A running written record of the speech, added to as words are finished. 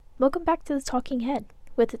Welcome back to the Talking Head,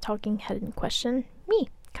 with the talking head in question, me,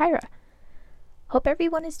 Kyra. Hope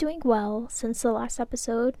everyone is doing well. Since the last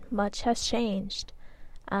episode, much has changed.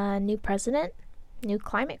 New president, new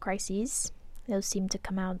climate crises, those seem to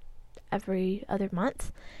come out every other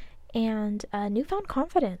month, and newfound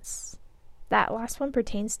confidence. That last one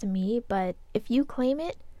pertains to me, but if you claim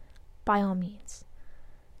it, by all means.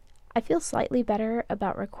 I feel slightly better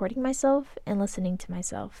about recording myself and listening to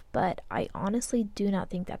myself, but I honestly do not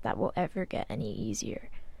think that will ever get any easier.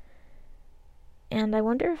 And I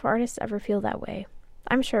wonder if artists ever feel that way.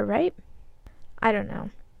 I'm sure, right? I don't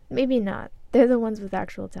know. Maybe not. They're the ones with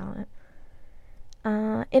actual talent.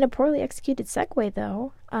 In a poorly executed segue,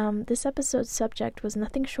 though, this episode's subject was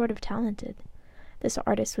nothing short of talented. This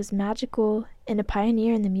artist was magical and a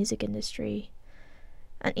pioneer in the music industry,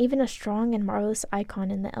 and even a strong and marvelous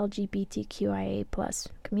icon in the LGBTQIA+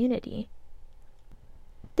 community.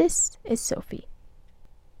 This is Sophie.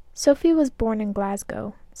 Sophie was born in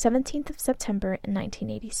Glasgow, 17th of September in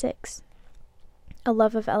 1986. A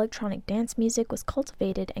love of electronic dance music was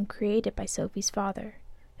cultivated and created by Sophie's father,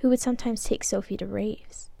 who would sometimes take Sophie to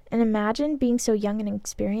raves. And imagine being so young and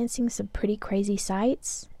experiencing some pretty crazy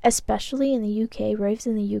sights, especially in the UK, raves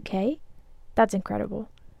in the UK. That's incredible.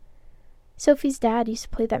 Sophie's dad used to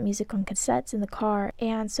play that music on cassettes in the car,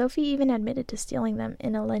 and Sophie even admitted to stealing them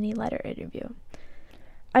in a Lenny Letter interview.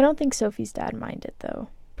 I don't think Sophie's dad minded, though.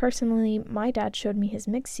 Personally, my dad showed me his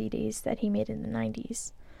mix CDs that he made in the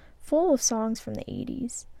 90s, full of songs from the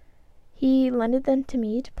 80s. He lended them to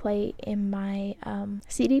me to play in my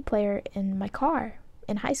CD player in my car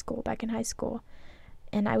back in high school,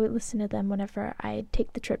 and I would listen to them whenever I'd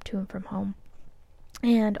take the trip to and from home.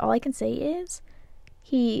 And all I can say is,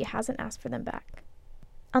 he hasn't asked for them back.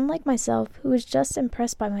 Unlike myself, who was just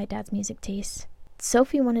impressed by my dad's music taste,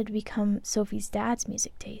 Sophie wanted to become Sophie's dad's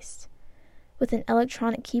music taste. With an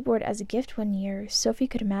electronic keyboard as a gift one year, Sophie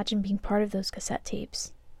could imagine being part of those cassette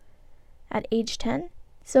tapes. At age 10,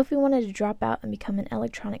 Sophie wanted to drop out and become an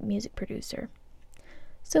electronic music producer.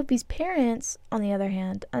 Sophie's parents, on the other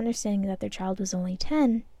hand, understanding that their child was only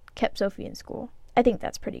 10, kept Sophie in school. I think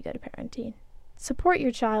that's pretty good parenting. Support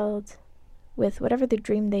your child with whatever the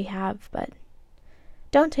dream they have, but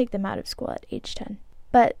don't take them out of school at age 10.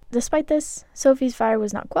 But despite this, Sophie's fire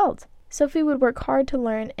was not quelled. Sophie would work hard to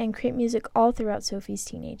learn and create music all throughout Sophie's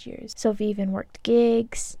teenage years. Sophie even worked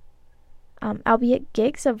gigs, albeit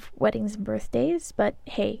gigs of weddings and birthdays, but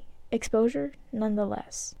hey, exposure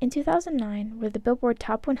nonetheless. In 2009, where the Billboard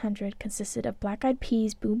Top 100 consisted of Black Eyed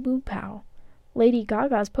Peas' Boom Boom Pow, Lady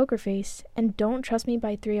Gaga's Poker Face, and Don't Trust Me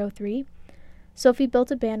by 303, Sophie built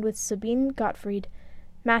a band with Sabine Gottfried,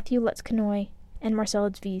 Matthew Letzkenoy, and Marcella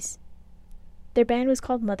Dvies. Their band was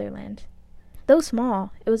called Motherland. Though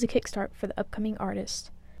small, it was a kickstart for the upcoming artist.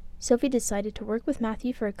 Sophie decided to work with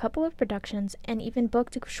Matthew for a couple of productions and even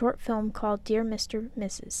booked a short film called Dear Mr.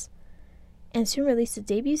 Mrs., and soon released a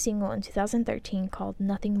debut single in 2013 called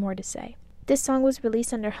Nothing More to Say. This song was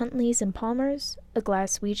released under Huntley's and Palmer's, a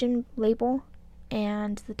Glaswegian label,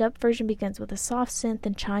 and the dub version begins with a soft synth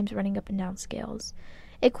and chimes running up and down scales.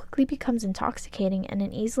 It quickly becomes intoxicating and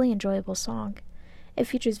an easily enjoyable song. It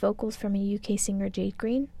features vocals from a UK singer, Jade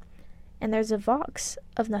Green, and there's a vox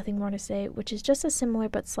of Nothing More to Say, which is just as similar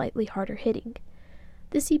but slightly harder hitting.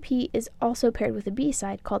 This EP is also paired with a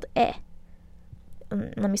B-side called Eh.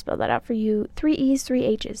 Let me spell that out for you. 3 E's, 3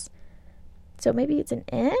 H's. So maybe it's an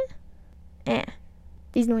eh? Eh.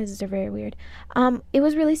 These noises are very weird. It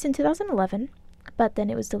was released in 2011, but then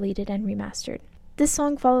it was deleted and remastered. This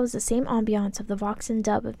song follows the same ambiance of the vox and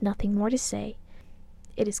dub of Nothing More to Say.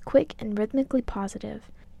 It is quick and rhythmically positive,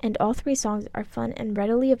 and all 3 songs are fun and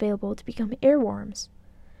readily available to become earworms.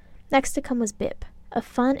 Next to come was Bip, a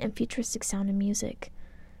fun and futuristic sound in music.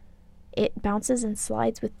 It bounces and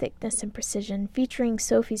slides with thickness and precision, featuring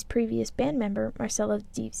Sophie's previous band member, Marcella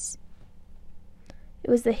Dvies. It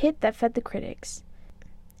was the hit that fed the critics.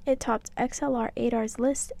 It topped XLR ADAR's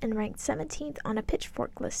list and ranked 17th on a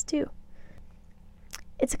Pitchfork list, too.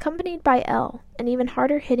 It's accompanied by L, an even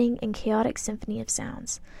harder-hitting and chaotic symphony of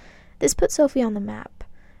sounds. This put Sophie on the map,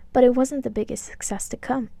 but it wasn't the biggest success to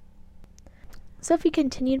come. Sophie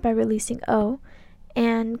continued by releasing O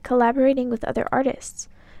and collaborating with other artists,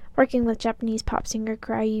 working with Japanese pop singer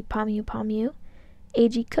Karai Pamyu Pamyu,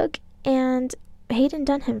 A.G. Cook, and Hayden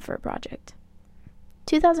Dunham for a project.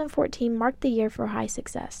 2014 marked the year for high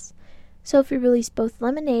success. Sophie released both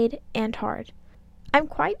Lemonade and Hard. I'm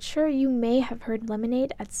quite sure you may have heard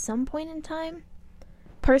Lemonade at some point in time.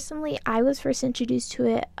 Personally, I was first introduced to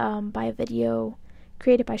it by a video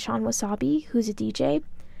created by Sean Wasabi, who's a DJ.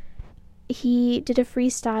 He did a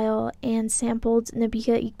freestyle and sampled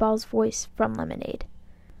Nabila Iqbal's voice from Lemonade.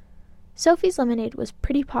 Sophie's Lemonade was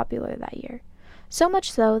pretty popular that year, so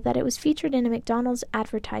much so that it was featured in a McDonald's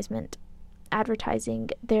advertisement advertising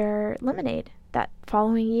their lemonade that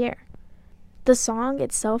following year. The song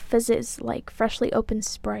itself fizzes like freshly opened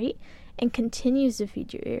Sprite and continues to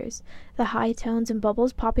feed your ears. The high tones and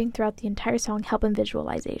bubbles popping throughout the entire song help in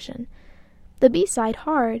visualization. The B-side,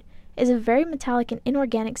 Hard, is a very metallic and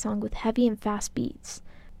inorganic song with heavy and fast beats,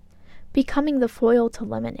 becoming the foil to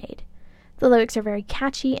Lemonade. The lyrics are very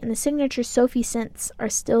catchy, and the signature Sophie synths are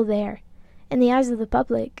still there. In the eyes of the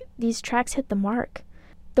public, these tracks hit the mark.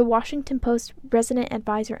 The Washington Post resident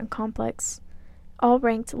advisor and Complex all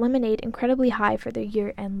ranked Lemonade incredibly high for their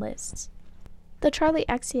year-end lists. The Charli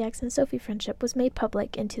XCX and Sophie friendship was made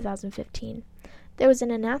public in 2015. There was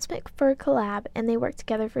an announcement for a collab, and they worked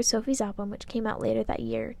together for Sophie's album, which came out later that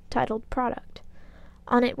year, titled Product.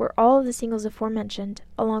 On it were all of the singles aforementioned,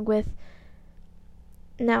 along with...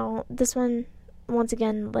 Now, this one, once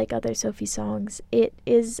again, like other Sophie songs, it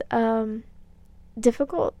is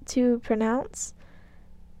difficult to pronounce,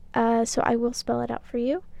 so I will spell it out for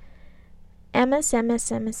you.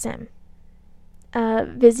 MSMSMSM.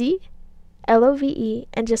 Vizzy, Love,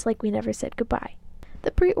 and Just Like We Never Said Goodbye.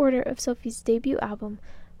 The pre-order of Sophie's debut album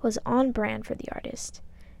was on brand for the artist.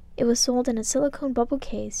 It was sold in a silicone bubble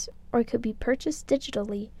case, or it could be purchased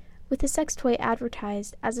digitally, with the sex toy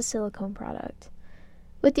advertised as a silicone product.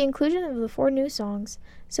 With the inclusion of the 4 new songs,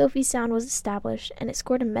 Sophie's sound was established, and it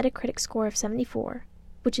scored a Metacritic score of 74,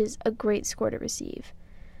 which is a great score to receive.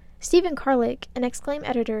 Stephen Karlik, an Exclaim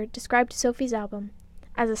editor, described Sophie's album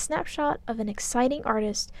as a snapshot of an exciting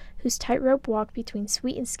artist whose tightrope walk between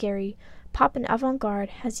sweet and scary, pop and avant-garde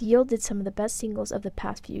has yielded some of the best singles of the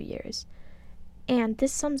past few years. And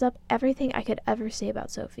this sums up everything I could ever say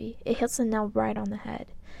about Sophie. It hits the nail right on the head.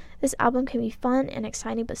 This album can be fun and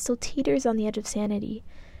exciting but still teeters on the edge of sanity.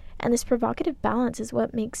 And this provocative balance is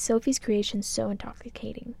what makes Sophie's creations so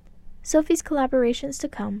intoxicating. Sophie's collaborations to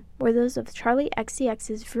come were those of Charli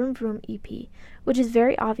XCX's Vroom Vroom EP, which is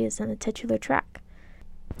very obvious in the titular track.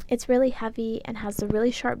 It's really heavy and has the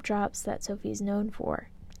really sharp drops that Sophie is known for.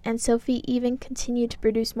 And Sophie even continued to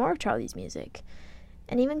produce more of Charli's music,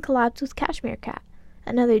 and even collabed with Cashmere Cat,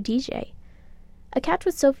 another DJ. A catch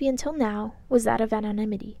with Sophie until now was that of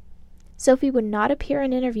anonymity. Sophie would not appear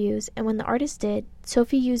in interviews, and when the artist did,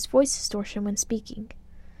 Sophie used voice distortion when speaking.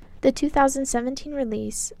 The 2017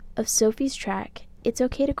 release of Sophie's track, It's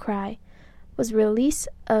Okay to Cry, was release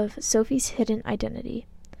of Sophie's hidden identity.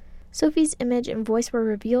 Sophie's image and voice were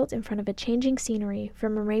revealed in front of a changing scenery,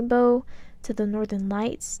 from a rainbow to the northern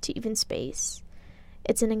lights to even space.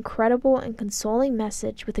 It's an incredible and consoling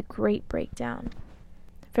message with a great breakdown.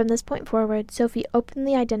 From this point forward, Sophie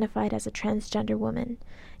openly identified as a transgender woman,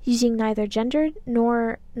 using neither gendered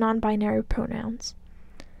nor non-binary pronouns.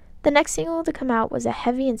 The next single to come out was a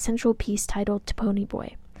heavy and sensual piece titled To Pony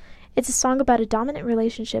Boy. It's a song about a dominant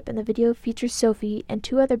relationship, and the video features Sophie and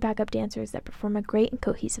 2 other backup dancers that perform a great and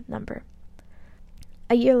cohesive number.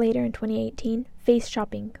 A year later, in 2018, Face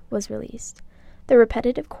Shopping was released. The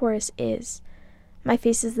repetitive chorus is, my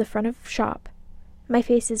face is the front of shop, my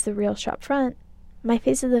face is the real shop front, my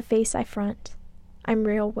face is the face I front, I'm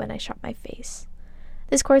real when I shop my face.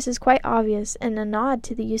 This chorus is quite obvious and a nod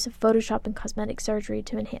to the use of Photoshop and cosmetic surgery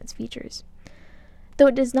to enhance features. Though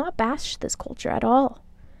it does not bash this culture at all.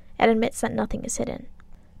 It admits that nothing is hidden.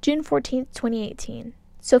 June 14, 2018,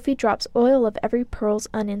 Sophie drops Oil of Every Pearl's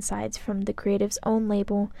Uninsides from the creative's own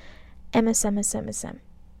label, MSMSMSM.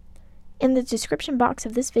 In the description box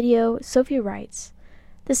of this video, Sophie writes,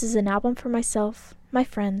 "This is an album for myself, my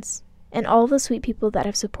friends, and all the sweet people that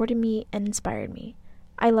have supported me and inspired me.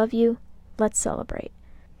 I love you. Let's celebrate."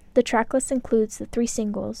 The tracklist includes the 3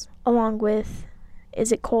 singles, along with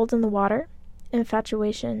Is It Cold in the Water,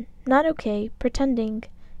 Infatuation, Not Okay, Pretending,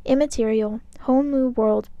 Immaterial, Whole New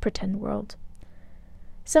World, Pretend World.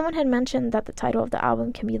 Someone had mentioned that the title of the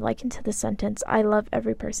album can be likened to the sentence, I love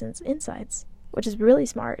every person's insides, which is really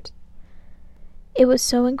smart. It was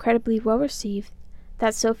so incredibly well received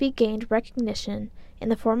that Sophie gained recognition in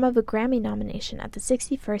the form of a Grammy nomination at the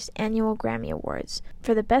 61st Annual Grammy Awards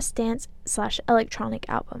for the Best Dance/Electronic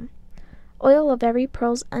Album. Oil of Every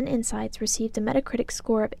Pearl's Uninsides received a Metacritic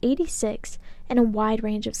score of 86 and a wide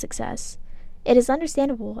range of success. It is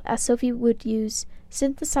understandable, as Sophie would use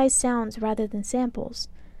synthesized sounds rather than samples.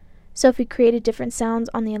 Sophie created different sounds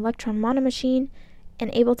on the Electron Monomachine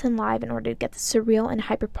and Ableton Live in order to get the surreal and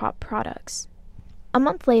hyperpop products. A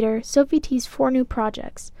month later, Sophie teased 4 new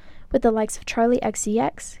projects, with the likes of Charli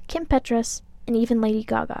XCX, Kim Petras, and even Lady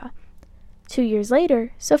Gaga. 2 years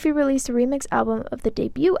later, Sophie released a remix album of the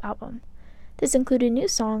debut album. This included new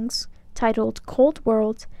songs titled Cold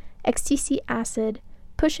World, XTC Acid,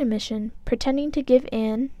 Push Emission, Pretending to Give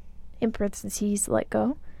In parentheses, Let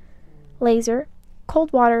Go, Laser,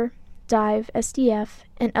 Cold Water, Dive, SDF,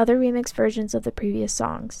 and other remix versions of the previous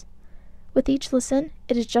songs. With each listen,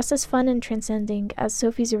 it is just as fun and transcending as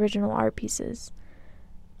Sophie's original art pieces.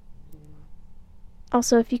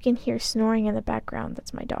 Also, if you can hear snoring in the background,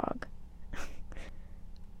 that's my dog.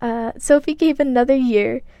 Sophie gave another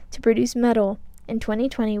year to produce Metal in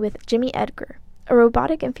 2020 with Jimmy Edgar, a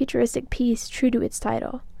robotic and futuristic piece true to its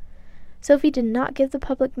title. Sophie did not give the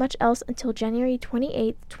public much else until January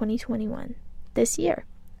 28, 2021, this year,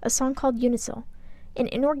 a song called Unisil, an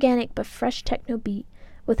inorganic but fresh techno beat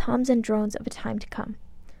with hums and drones of a time to come.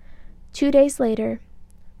 2 days later,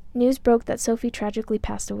 news broke that Sophie tragically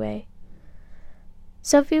passed away.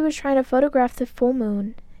 Sophie was trying to photograph the full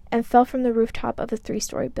moon and fell from the rooftop of a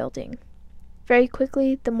 3-story building. Very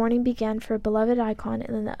quickly, the mourning began for a beloved icon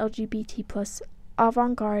in the LGBT+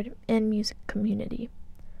 avant-garde and music community.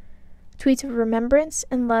 Tweets of remembrance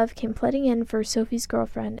and love came flooding in for Sophie's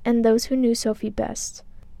girlfriend and those who knew Sophie best,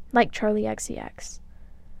 like Charlie XCX.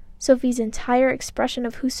 Sophie's entire expression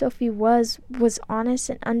of who Sophie was honest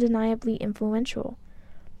and undeniably influential.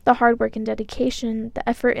 The hard work and dedication, the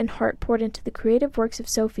effort and heart poured into the creative works of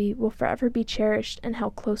Sophie will forever be cherished and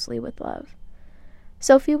held closely with love.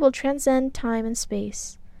 Sophie will transcend time and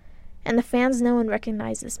space, and the fans know and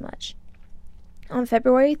recognize this much. On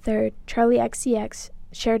February 3rd, Charlie XCX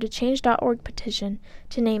shared a Change.org petition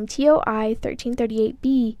to name TOI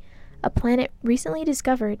 1338b, a planet recently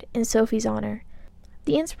discovered, in Sophie's honor.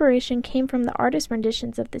 The inspiration came from the artist's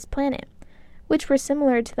renditions of this planet, which were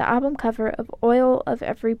similar to the album cover of Oil of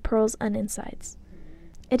Every Pearl's Uninsides.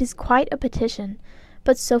 It is quite a petition,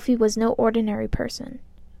 but Sophie was no ordinary person.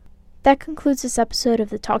 That concludes this episode of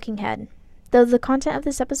The Talking Head. Though the content of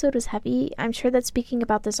this episode was heavy, I'm sure that speaking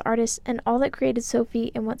about this artist and all that created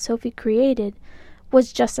Sophie and what Sophie created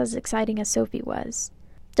was just as exciting as Sophie was.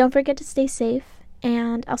 Don't forget to stay safe,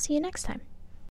 and I'll see you next time.